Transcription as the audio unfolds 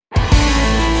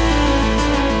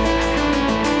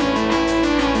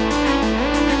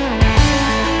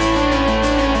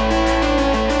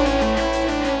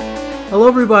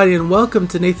everybody, and welcome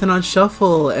to Nathan on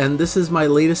Shuffle, and this is my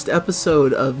latest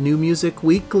episode of New Music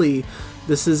Weekly.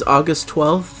 This is August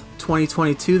 12th,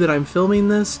 2022 that I'm filming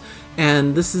this,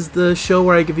 and this is the show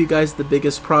where I give you guys the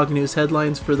biggest prog news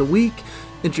headlines for the week,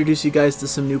 introduce you guys to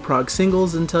some new prog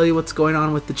singles, and tell you what's going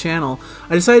on with the channel.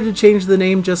 I decided to change the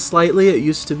name just slightly. It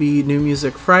used to be New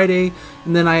Music Friday,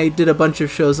 and then I did a bunch of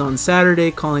shows on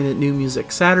Saturday, calling it New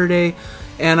Music Saturday,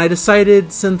 and I decided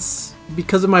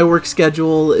because of my work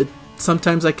schedule,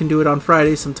 sometimes I can do it on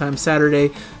Friday, sometimes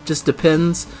Saturday, just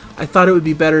depends. I thought it would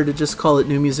be better to just call it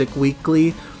New Music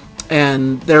Weekly,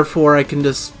 and therefore I can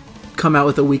just come out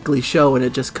with a weekly show and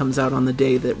it just comes out on the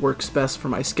day that works best for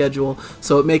my schedule.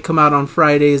 So it may come out on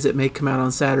Fridays, it may come out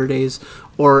on Saturdays,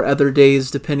 or other days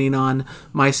depending on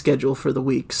my schedule for the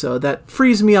week. So that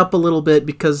frees me up a little bit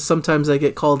because sometimes I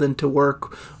get called into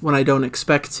work when I don't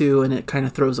expect to, and it kind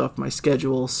of throws off my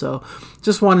schedule. So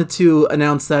just wanted to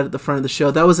announce that at the front of the show.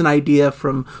 That was an idea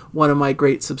from one of my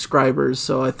great subscribers,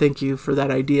 so I thank you for that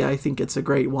idea. I think it's a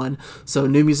great one. So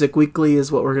New Music Weekly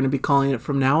is what we're going to be calling it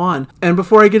from now on. And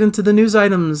before I get into the news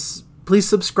items, please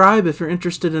subscribe if you're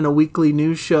interested in a weekly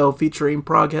news show featuring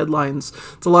prog headlines.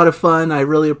 It's a lot of fun. I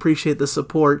really appreciate the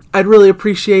support. I'd really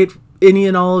appreciate any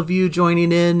and all of you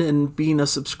joining in and being a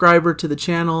subscriber to the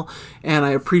channel, and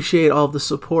I appreciate all of the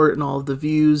support and all of the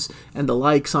views and the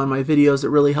likes on my videos. It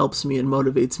really helps me and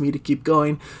motivates me to keep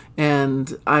going,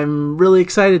 and I'm really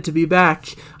excited to be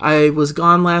back. I was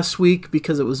gone last week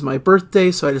because it was my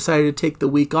birthday, so I decided to take the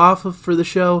week off for the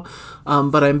show,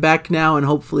 but I'm back now and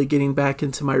hopefully getting back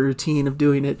into my routine of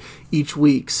doing it each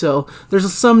week. So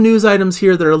there's some news items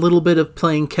here that are a little bit of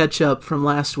playing catch up from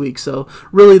last week, so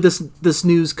really this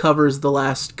news covers the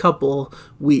last couple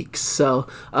weeks. So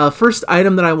first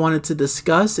item that I wanted to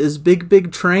discuss is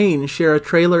Big Train share a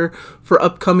trailer for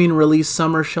upcoming release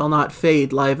Summer Shall Not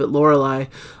Fade live at Lorelei.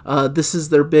 This is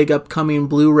their big upcoming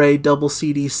Blu-ray double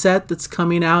CD set that's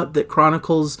coming out that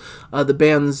chronicles the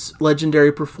band's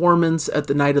legendary performance at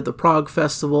the Night of the Prague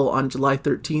Festival on July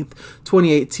 13th,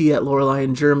 2018 at Lorelei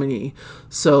in Germany.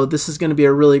 So this is going to be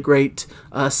a really great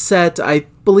set. I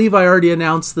believe I already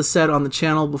announced the set on the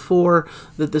channel before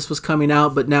that this was coming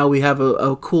out, but now we have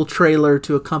a cool trailer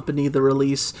to accompany the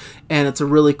release, and it's a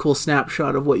really cool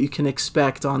snapshot of what you can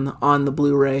expect on the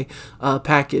Blu-ray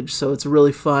package. So it's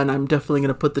really fun. I'm definitely going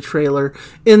to put the trailer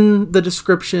in the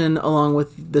description along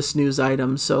with this news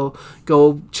item. So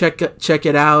go check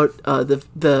it out.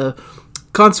 The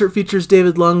concert features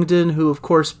David Lungden, who of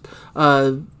course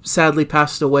sadly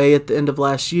passed away at the end of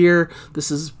last year.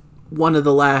 This is one of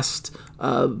the last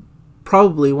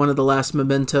probably one of the last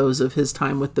mementos of his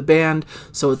time with the band,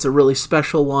 so it's a really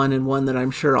special one, and one that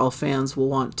I'm sure all fans will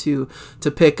want to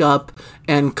pick up.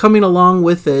 And coming along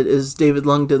with it is David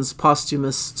Lungden's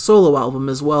posthumous solo album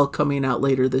as well, coming out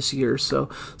later this year. So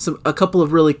a couple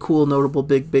of really cool, notable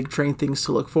Big Train things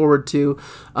to look forward to,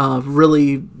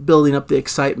 really building up the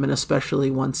excitement,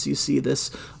 especially once you see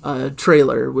this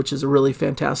trailer, which is a really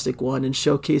fantastic one and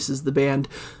showcases the band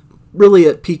really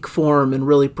at peak form and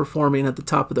really performing at the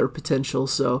top of their potential.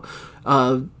 So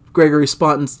Gregory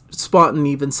Spontan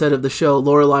even said of the show,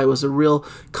 Lorelei was a real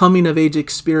coming-of-age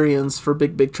experience for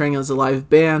Big Train as a live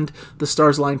band. The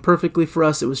stars aligned perfectly for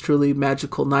us. It was truly a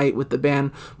magical night with the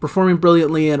band performing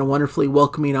brilliantly and a wonderfully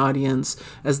welcoming audience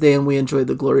as they and we enjoyed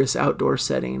the glorious outdoor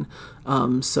setting.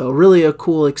 So really a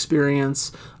cool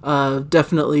experience.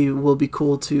 Definitely will be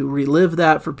cool to relive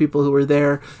that for people who were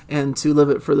there and to live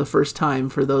it for the first time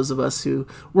for those of us who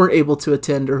weren't able to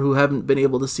attend or who haven't been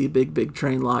able to see Big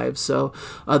Train live. So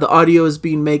the audio is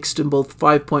being mixed in both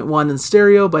 5.1 and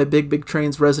stereo by Big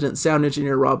Train's resident sound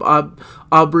engineer Rob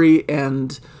Aubrey,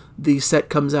 and the set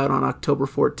comes out on October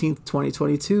 14th,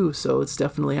 2022, so it's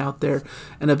definitely out there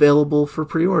and available for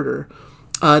pre-order.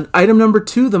 Item number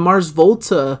 2, the Mars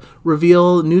Volta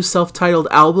reveal new self-titled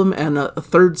album and a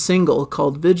third single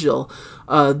called Vigil.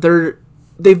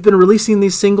 They've been releasing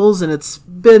these singles, and it's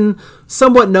been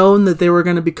somewhat known that they were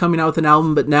going to be coming out with an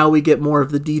album, but now we get more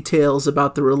of the details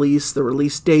about the release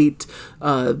date,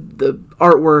 the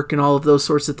artwork, and all of those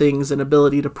sorts of things, and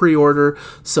ability to pre-order.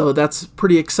 So that's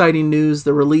pretty exciting news.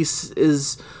 The release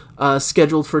is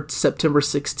scheduled for September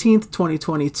 16th,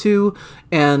 2022,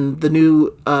 and the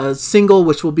new single,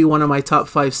 which will be one of my top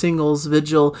 5 singles,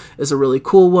 Vigil, is a really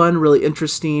cool one, really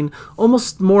interesting,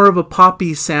 almost more of a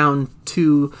poppy sound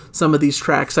to some of these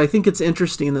tracks. I think it's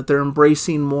interesting that they're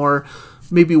embracing more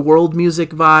maybe world music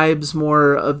vibes,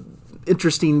 more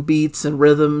interesting beats and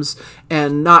rhythms,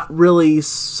 and not really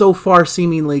so far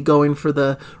seemingly going for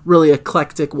the really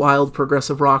eclectic, wild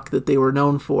progressive rock that they were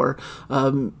known for.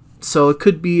 So it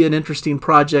could be an interesting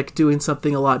project, doing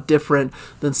something a lot different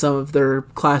than some of their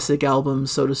classic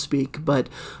albums, so to speak, but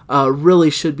really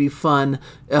should be fun.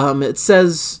 It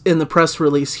says in the press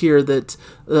release here that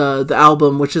the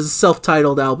album, which is a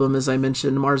self-titled album, as I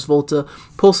mentioned, Mars Volta,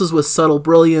 pulses with subtle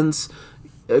brilliance,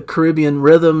 Caribbean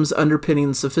rhythms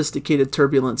underpinning sophisticated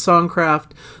turbulent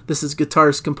songcraft. This is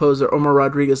guitarist composer Omar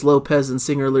Rodriguez Lopez and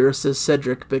singer-lyricist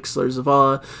Cedric Bixler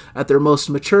Zavala at their most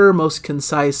mature, most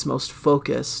concise, most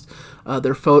focused.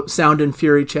 Their sound and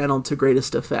fury channeled to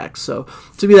greatest effect. So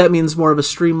to me that means more of a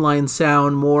streamlined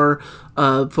sound, more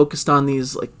focused on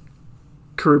these like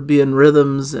Caribbean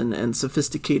rhythms and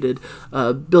sophisticated,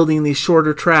 building these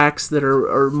shorter tracks that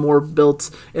are more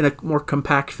built in a more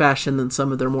compact fashion than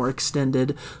some of their more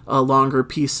extended, longer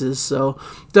pieces. So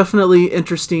definitely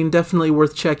interesting, definitely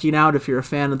worth checking out if you're a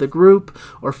fan of the group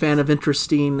or fan of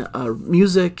interesting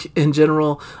music in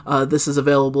general. This is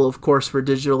available, of course, for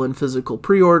digital and physical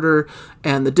pre-order,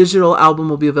 and the digital album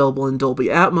will be available in Dolby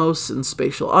Atmos and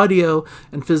spatial audio,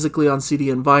 and physically on CD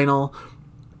and vinyl.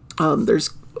 There's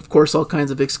of course, all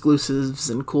kinds of exclusives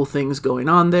and cool things going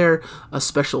on there. A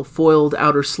special foiled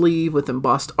outer sleeve with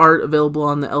embossed art available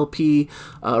on the LP.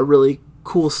 Really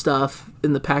cool stuff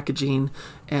in the packaging.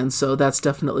 And so that's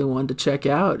definitely one to check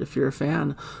out if you're a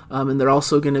fan. And they're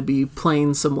also going to be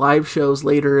playing some live shows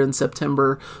later in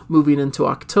September, moving into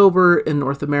October in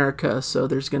North America. So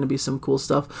there's going to be some cool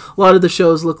stuff. A lot of the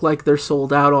shows look like they're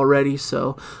sold out already.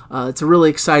 So it's a really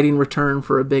exciting return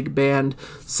for a big band.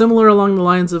 Similar along the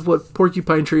lines of what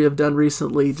Porcupine Tree have done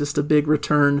recently. Just a big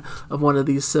return of one of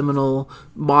these seminal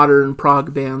modern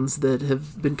prog bands that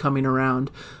have been coming around.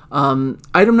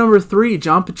 Item number 3,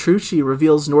 John Petrucci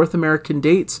reveals North American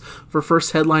dates for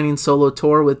first headlining solo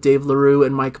tour with Dave LaRue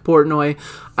and Mike Portnoy.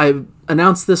 I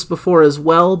announced this before as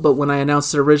well, but when I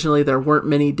announced it originally, there weren't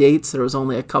many dates. There was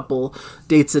only a couple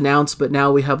dates announced, but now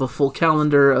we have a full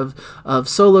calendar of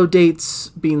solo dates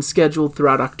being scheduled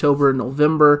throughout October and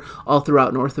November, all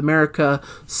throughout North America.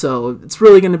 So it's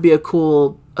really going to be a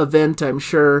cool event, I'm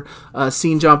sure.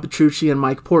 Seeing John Petrucci and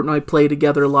Mike Portnoy play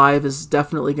together live is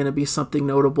definitely going to be something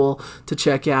notable to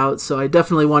check out. So I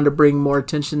definitely wanted to bring more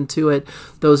attention to it.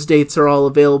 Those dates are all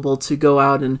available to go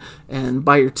out and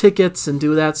buy your tickets and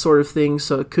do that sort of thing.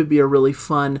 So it could be a really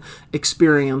fun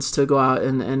experience to go out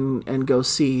and go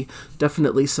see.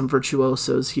 Definitely some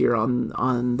virtuosos here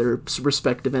on their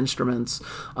respective instruments.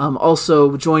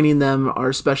 Also joining them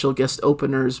are special guest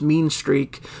openers Mean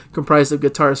Streak, comprised of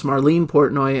guitarist Marlene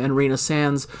Portnoy and Rena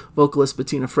Sands, vocalist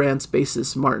Bettina France,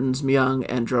 bassist Martins Myung,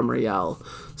 and drummer Yal.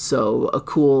 So a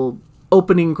cool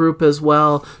opening group as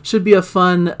well. Should be a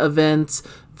fun event,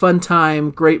 fun time,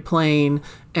 great playing,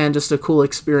 and just a cool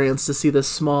experience to see this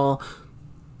small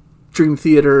Dream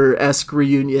Theater-esque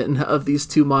reunion of these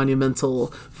two monumental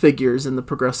figures in the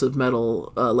progressive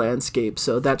metal landscape.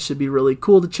 So that should be really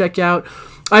cool to check out.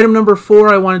 Item number 4,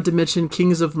 I wanted to mention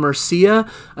Kings of Mercia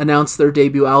announced their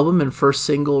debut album and first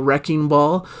single, Wrecking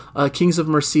Ball. Kings of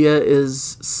Mercia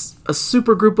is a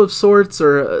super group of sorts,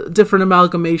 or a different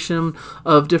amalgamation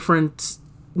of different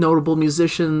notable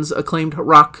musicians. Acclaimed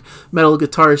rock metal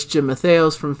guitarist Jim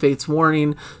Matheos from Fates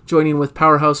Warning, joining with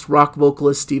powerhouse rock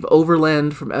vocalist Steve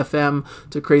Overland from FM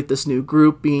to create this new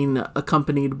group, being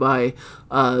accompanied by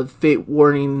Fates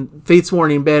Warning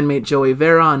bandmate Joey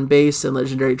Vera on bass and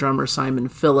legendary drummer Simon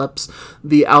Phillips.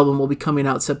 The album will be coming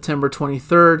out September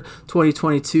 23rd,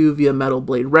 2022 via Metal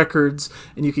Blade Records,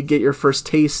 and you could get your first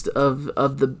taste of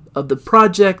the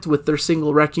project with their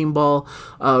single Wrecking Ball.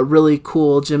 Really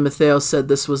cool. Jim Matheos said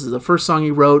this was the first song he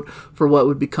wrote for what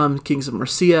would become Kings of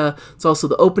Mercia. It's also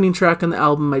the opening track on the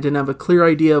album. I didn't have a clear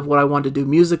idea of what I wanted to do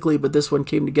musically, but this one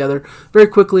came together very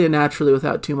quickly and naturally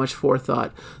without too much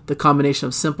forethought. The combination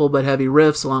of simple but heavy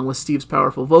riffs along with Steve's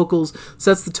powerful vocals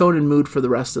sets the tone and mood for the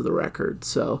rest of the record.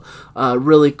 So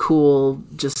really cool,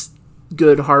 just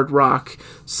good hard rock,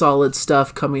 solid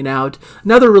stuff coming out.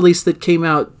 Another release that came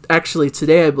out actually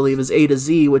today, I believe, is A to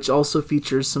Z, which also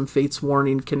features some Fates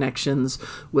Warning connections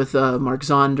with Mark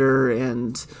Zonder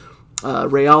and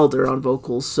Ray Alder on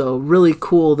vocals. So really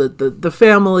cool that the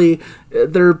family,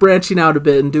 they're branching out a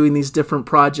bit and doing these different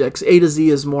projects. A to Z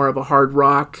is more of a hard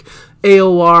rock,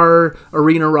 AOR,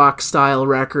 arena rock style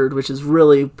record, which is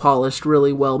really polished,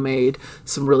 really well made.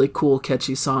 Some really cool,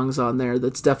 catchy songs on there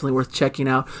that's definitely worth checking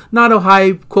out. Not a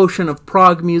high quotient of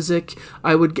prog music,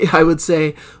 I would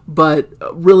say, but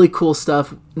really cool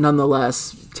stuff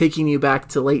nonetheless, taking you back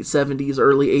to late 70s,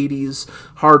 early 80s,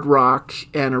 hard rock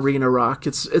and arena rock.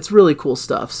 It's really cool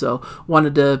stuff, so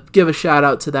wanted to give a shout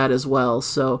out to that as well.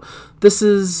 So this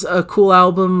is a cool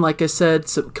album, like I said,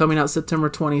 coming out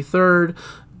September 23rd.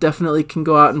 Definitely can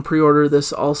go out and pre-order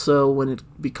this also when it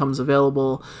becomes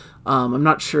available. I'm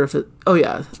not sure if oh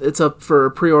yeah, it's up for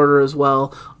pre-order as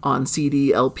well on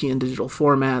CD, LP, and digital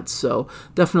formats. So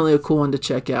definitely a cool one to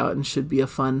check out, and should be a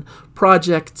fun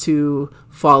project to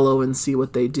follow and see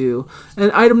what they do.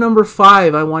 And item number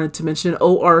 5, I wanted to mention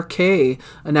ORK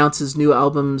announces new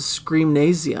album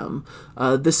Screamnasium.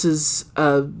 This is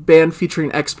a band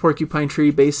featuring ex-Porcupine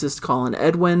Tree bassist Colin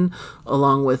Edwin,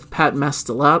 along with Pat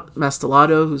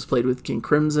Mastelotto, who's played with King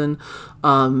Crimson,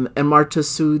 and Marta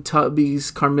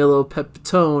Sutabi's Carmelo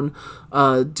Pepitone,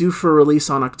 due for release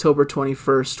on October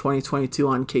 21st, 2022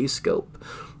 on K-Scope.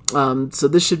 So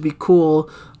this should be cool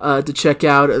to check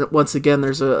out. And once again,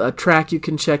 there's a track you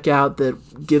can check out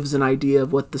that gives an idea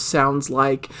of what the sound's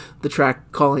like. The track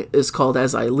is called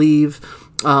As I Leave.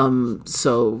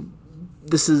 So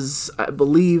this is, I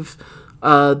believe,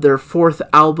 their 4th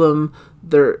album,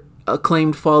 their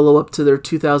acclaimed follow-up to their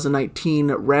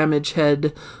 2019 Ramage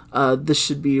Head. This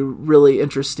should be really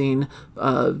interesting.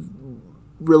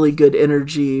 Really good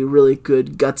energy, really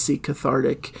good gutsy,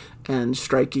 cathartic, and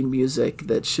striking music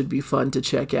that should be fun to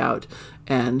check out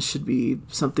and should be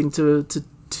something to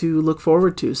look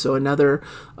forward to. So another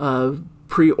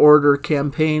pre-order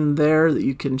campaign there that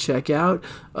you can check out.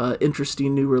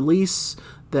 Interesting new release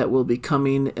that will be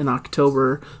coming in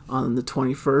October on the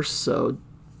 21st. So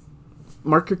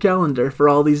mark your calendar for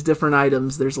all these different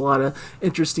items. There's a lot of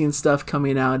interesting stuff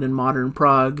coming out in modern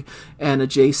prog and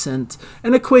adjacent.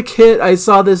 And a quick hit, I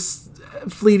saw this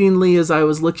fleetingly as I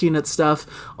was looking at stuff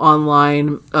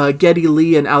online. Geddy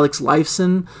Lee and Alex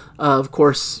Lifeson, of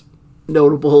course,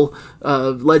 notable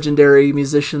legendary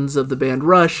musicians of the band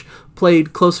Rush,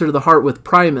 played Closer to the Heart with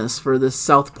Primus for this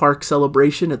South Park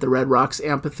celebration at the Red Rocks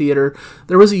Amphitheater.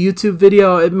 There was a YouTube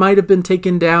video. It might have been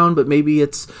taken down, but maybe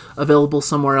it's available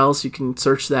somewhere else. You can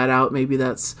search that out. Maybe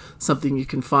that's something you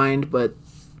can find, but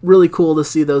really cool to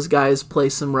see those guys play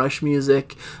some Rush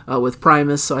music with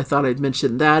Primus, so I thought I'd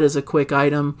mention that as a quick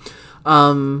item.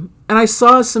 And I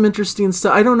saw some interesting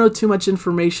stuff. I don't know too much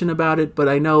information about it, but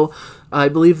I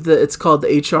believe that it's called the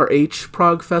HRH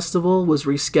Prague Festival, was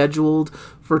rescheduled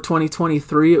for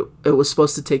 2023. It was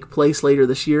supposed to take place later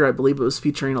this year. I believe it was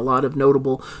featuring a lot of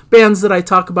notable bands that I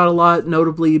talk about a lot,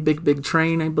 notably Big Big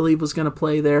Train, I believe, was going to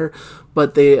play there,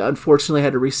 but they unfortunately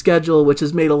had to reschedule, which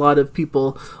has made a lot of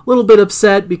people a little bit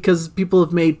upset because people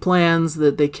have made plans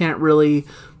that they can't really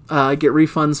get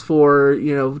refunds for,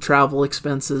 travel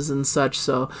expenses and such.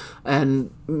 So, and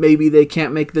maybe they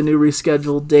can't make the new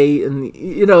rescheduled date. And,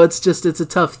 it's a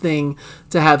tough thing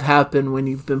to have happen when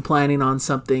you've been planning on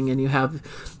something and you have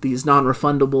these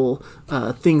non-refundable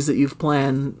things that you've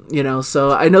planned,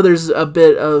 So I know there's a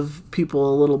bit of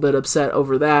people a little bit upset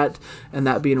over that and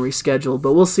that being rescheduled,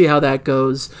 but we'll see how that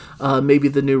goes. Maybe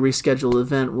the new rescheduled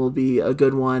event will be a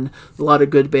good one. A lot of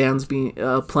good bands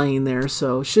playing there,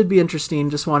 so should be interesting.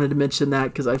 Just wanted to mention that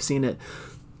because I've seen it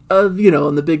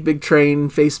in the Big Big Train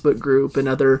Facebook group and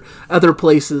other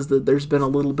places that there's been a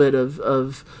little bit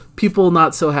of people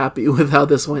not so happy with how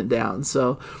this went down.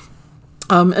 So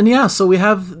so we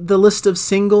have the list of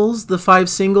singles, the 5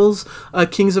 singles.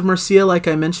 Kings of Mercia, like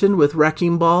I mentioned, with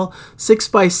Wrecking Ball.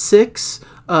 6x6,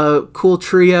 cool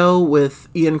trio with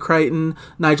Ian Crichton,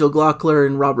 Nigel Glockler,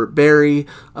 and Robert Barry.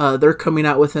 They're coming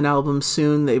out with an album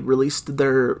soon. They released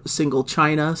their single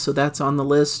China, so that's on the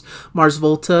list. Mars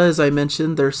Volta, as I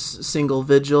mentioned, their single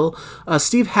Vigil.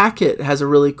 Steve Hackett has a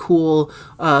really cool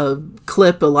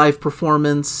clip, a live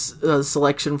performance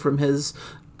selection from his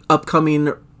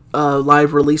upcoming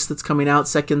live release that's coming out,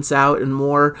 Seconds Out and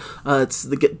More. It's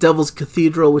the Devil's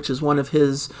Cathedral, which is one of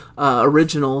his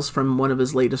originals from one of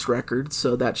his latest records,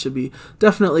 so that should be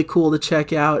definitely cool to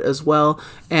check out as well.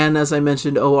 And as I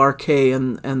mentioned, ORK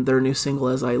and their new single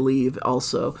As I Leave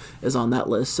also is on that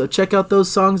list, so check out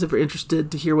those songs if you're interested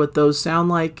to hear what those sound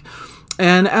like.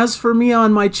 And as for me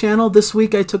on my channel, this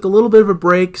week I took a little bit of a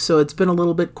break, so it's been a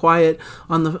little bit quiet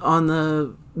on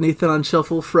the Nathan on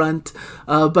Shuffle front,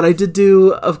 but I did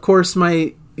do, of course,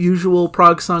 my usual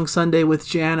Prog Song Sunday with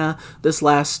Jana this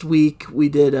last week. We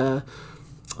did,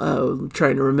 I'm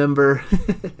trying to remember,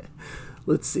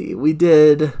 let's see, we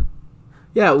did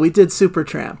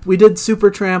Supertramp. We did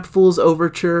Supertramp Fool's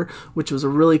Overture, which was a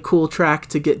really cool track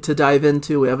to dive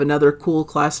into. We have another cool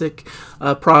classic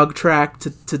prog track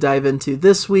to dive into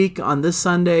this week on this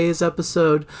Sunday's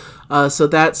episode. So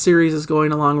that series is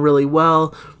going along really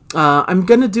well. I'm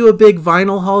going to do a big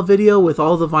vinyl haul video with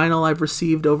all the vinyl I've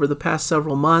received over the past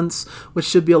several months, which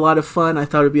should be a lot of fun. I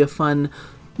thought it'd be a fun,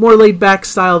 more laid-back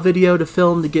style video to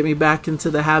film to get me back into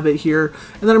the habit here.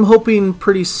 And then I'm hoping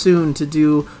pretty soon to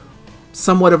do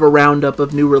somewhat of a roundup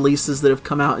of new releases that have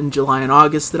come out in July and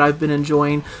August that I've been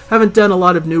enjoying. Haven't done a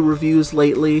lot of new reviews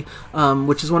lately,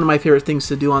 which is one of my favorite things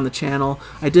to do on the channel.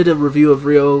 I did a review of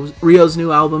Rio's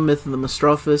new album, Myth of the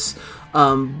Mistrophus,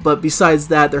 but besides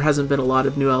that, there hasn't been a lot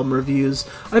of new album reviews.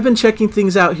 I've been checking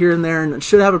things out here and there, and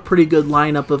should have a pretty good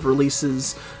lineup of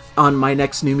releases on my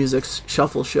next New Music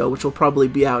Shuffle show, which will probably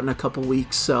be out in a couple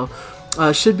weeks, so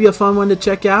should be a fun one to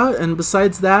check out. And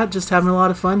besides that, just having a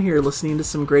lot of fun here, listening to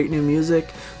some great new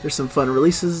music. There's some fun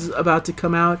releases about to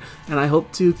come out, and I hope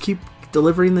to keep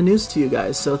delivering the news to you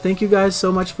guys. So thank you guys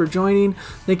so much for joining.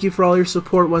 Thank you for all your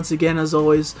support once again. As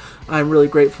always, I'm really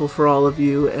grateful for all of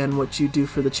you and what you do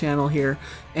for the channel here,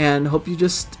 and hope you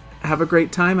just have a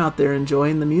great time out there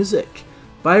enjoying the music.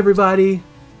 Bye everybody.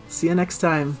 See you next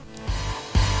time.